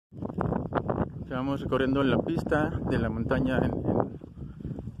Vamos recorriendo la pista de la montaña en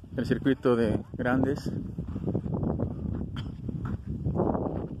el circuito de grandes.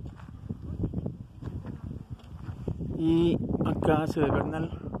 Y acá se ve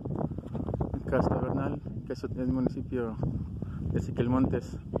Bernal. Acá está Bernal, que es el municipio de Ezequiel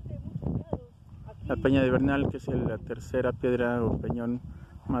Montes. La peña de Bernal, que es la tercera piedra o peñón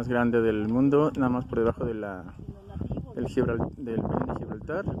más grande del mundo, nada más por debajo de del peñón de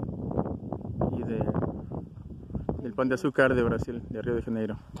Gibraltar y del pan de azúcar de Brasil, de Río de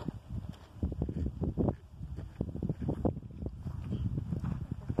Janeiro.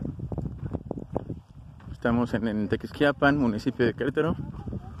 Estamos en Tequisquiapan, municipio de Querétaro,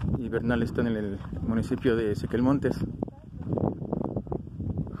 y Bernal está en el municipio de Ezequiel Montes.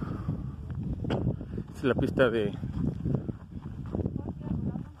 Esta es la pista de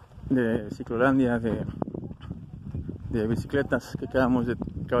Ciclolandia, de bicicletas, que acaba de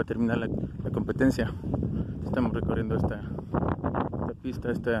terminar la competencia. Estamos recorriendo esta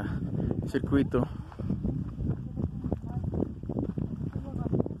pista, este circuito.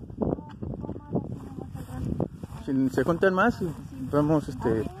 Si se juntan más, vamos,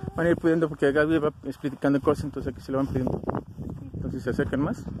 van a ir pidiendo, porque Gaby va explicando cosas, entonces aquí se lo van pidiendo. Entonces, ¿se acercan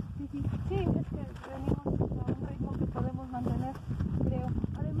más? Sí, es que venimos a un ritmo que podemos mantener, creo.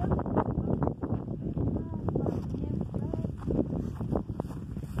 Además,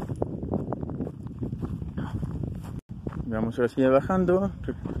 vamos ahora sí bajando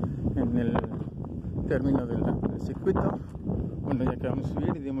en el término del circuito. Bueno, ya acabamos de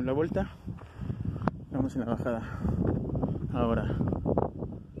subir y dimos la vuelta. Vamos en la bajada ahora.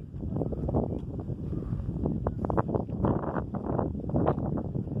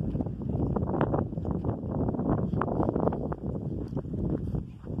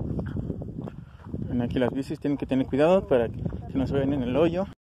 Aquí las bicis tienen que tener cuidado para que no se vayan en el hoyo.